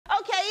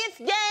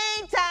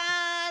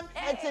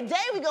And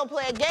today we're going to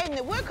play a game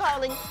that we're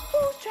calling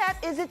Whose Trap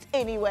Is It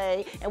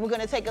Anyway? And we're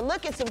going to take a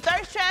look at some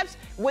thirst traps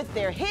with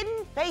their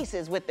hidden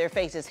faces,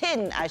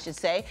 hidden, I should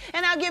say.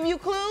 And I'll give you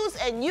clues,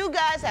 and you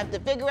guys have to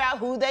figure out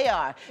who they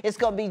are. It's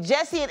going to be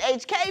Jesse and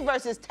HK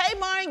versus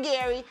Tamar and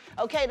Gary.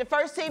 Okay, the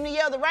first team to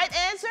yell the right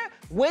answer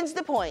wins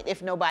the point.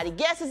 If nobody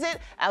guesses it,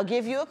 I'll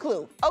give you a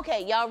clue.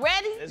 Okay, y'all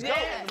ready? Let's go.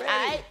 Yeah. All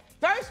right,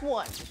 first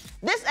one.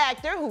 This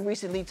actor, who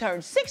recently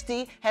turned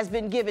 60, has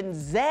been given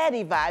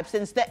zaddy vibes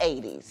since the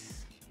 80s.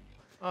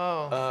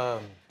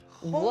 Oh.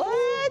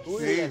 What? Who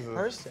is that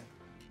person?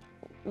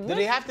 Do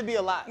they have to be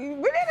alive? We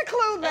need a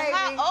clue, baby. And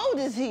how old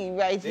is he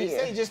right They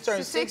here? say he just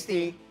turned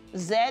 60.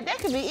 Zad, that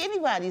could be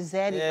anybody's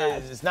zaddy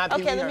vibes. It's not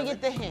Okay, Pee Wee let me Herman.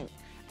 get the hint.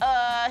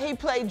 He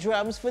played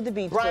drums for the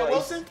Beach Boys. Brian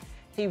Wilson?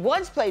 He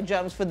once played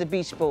drums for the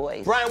Beach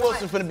Boys. Brian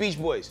Wilson for the Beach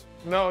Boys.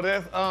 No,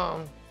 that's,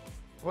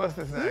 what's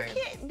his name?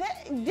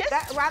 You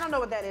can't, I don't know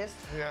what that is.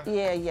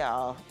 Yeah,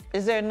 y'all.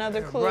 Is there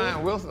another clue?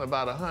 Brian Wilson,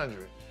 about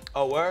 100.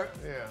 Oh, word?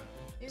 Yeah.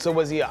 So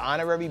was he an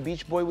honorary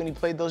Beach Boy when he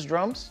played those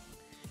drums?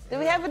 Do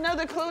we have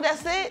another clue?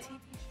 That's it?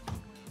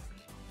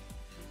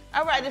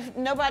 All right, if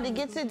nobody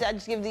gets it, I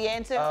just give the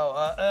answer.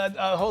 Oh,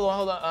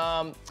 hold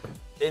on.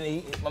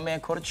 And my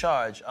man caught a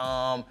charge.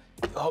 Can't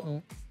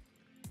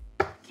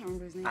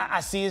remember his name.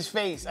 I see his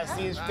face. I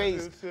see his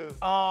face. do too.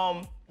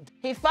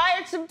 He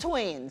fired some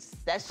twins.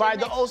 That's your Fired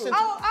the next Olsen. clue.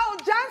 Oh,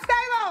 John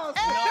Stamos.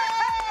 Hey!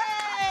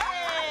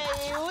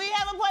 We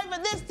have a point for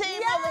this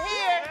team over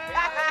here.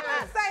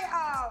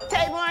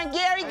 Tamar and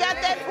Gary got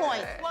that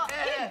point. Well,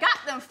 he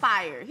got them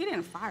fired. He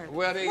didn't fire them.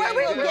 Well, they Well,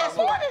 we got guess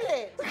what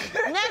it is.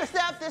 Next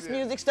up, this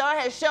music star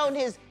has shown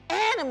his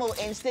animal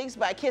instincts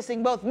by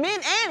kissing both men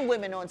and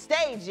women on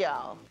stage,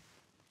 y'all.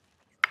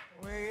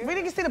 We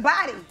didn't see the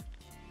body.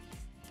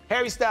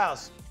 Harry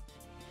Styles.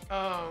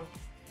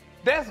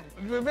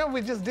 Remember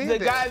we just did The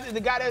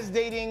that. guy that's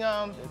dating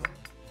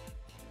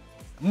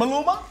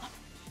Maluma?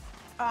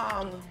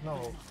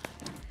 No.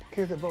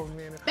 Kissing both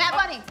men. Bad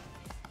Bunny.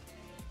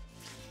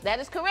 That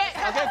is correct.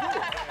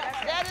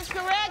 That is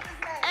correct.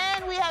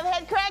 And we have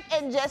Headkrack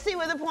and Jesse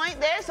with a point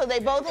there, so they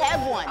both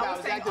have one. I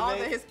was saying all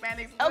the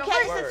Hispanics. Okay,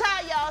 it's the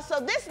tie, y'all. So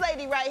this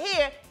lady right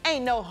here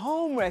ain't no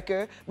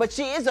homewrecker, but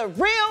she is a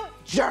real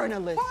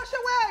journalist. Portia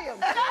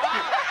Williams. All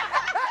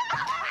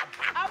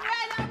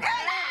right.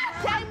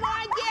 Tamar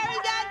and Gary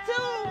got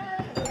two.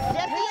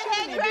 Jesse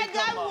and Headkrack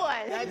got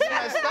one. That's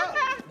messed up.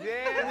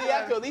 Yeah, we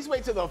have to at least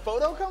wait till the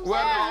photo comes Well,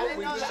 out. no,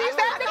 we just- If you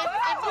know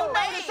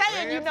the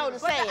saying, you know the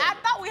saying. I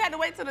thought we had to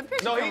wait till the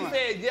picture. No, he come up.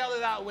 said yell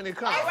it out when it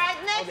comes. All right,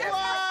 next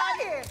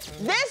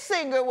one. This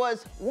singer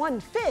was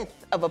 1/5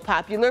 of a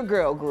popular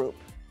girl group.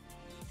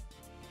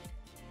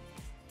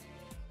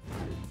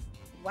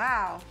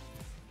 Wow.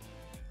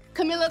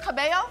 Camila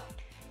Cabello.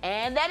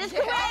 And that is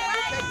correct.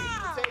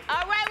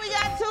 All right, we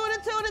got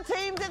 2-2. The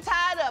teams are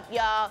tied up,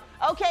 y'all.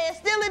 Okay, it's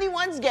still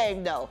anyone's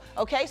game, though.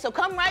 Okay, so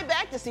come right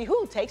back to see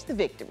who takes the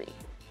victory.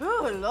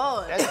 Oh,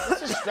 Lord.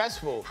 This is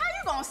stressful. How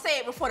you gonna say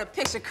it before the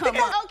picture come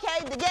up? Okay,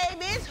 the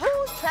game is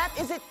Whose Trap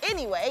Is It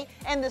Anyway?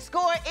 And the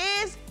score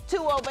is 2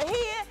 over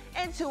here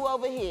and 2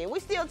 over here. We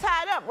still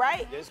tied up,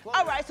 right? Yes,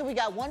 All right, so we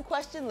got one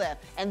question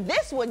left. And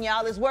this one,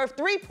 y'all, is worth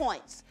 3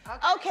 points.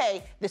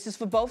 Okay, this is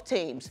for both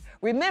teams.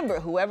 Remember,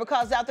 whoever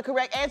calls out the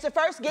correct answer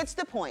first gets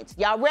the points.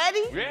 Y'all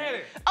ready?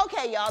 Ready.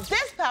 Okay, y'all,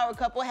 this power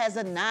couple has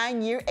a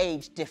 9-year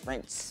age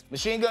difference.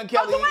 Machine Gun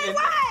Kelly. Dwayne Wade.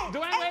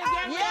 Dwayne Wade.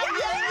 Yeah.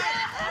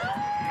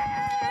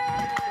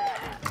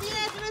 The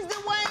answer is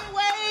Dwayne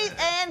Wade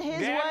and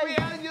his wife,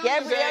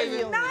 Gabrielle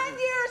Union. 9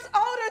 years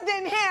older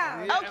than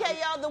him. Okay,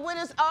 y'all, the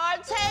winners are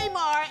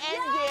Tamar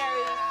and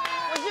Gary.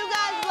 Would you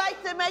guys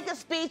like to make a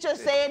speech or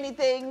say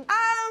anything?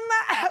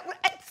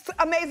 It's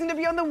amazing to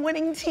be on the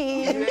winning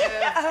team. And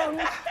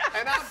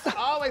I've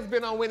always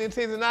been on winning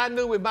teams, and I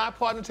knew with my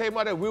partner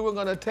Tamar that we were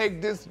gonna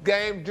take this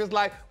game just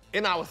like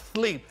in our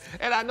sleep.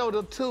 And I know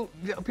the two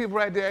people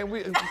right there, and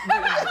we.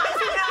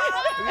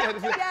 Yeah,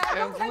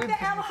 don't take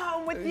the L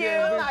home with you.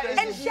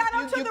 And shout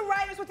out to the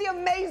writers with the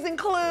amazing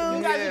clues.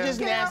 You guys are just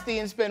nasty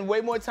and spend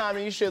way more time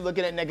than you should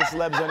looking at naked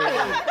celebs on your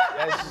own.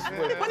 That's just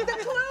what But the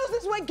clues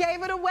is what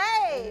gave it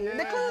away.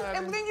 The clues,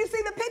 and when you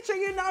see the picture,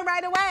 you know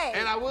right away.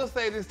 And I will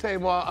say this,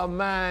 Tamar, a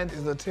mind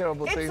is a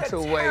terrible thing It's to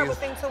a waste. terrible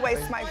thing to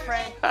waste, my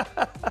friend.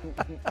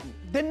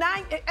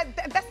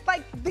 That's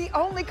like the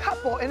only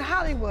couple in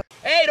Hollywood.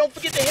 Hey, don't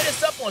forget to hit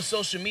us up on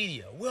social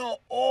media. We're on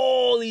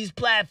all these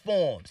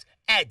platforms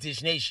at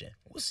Dish Nation.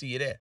 We'll see you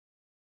there.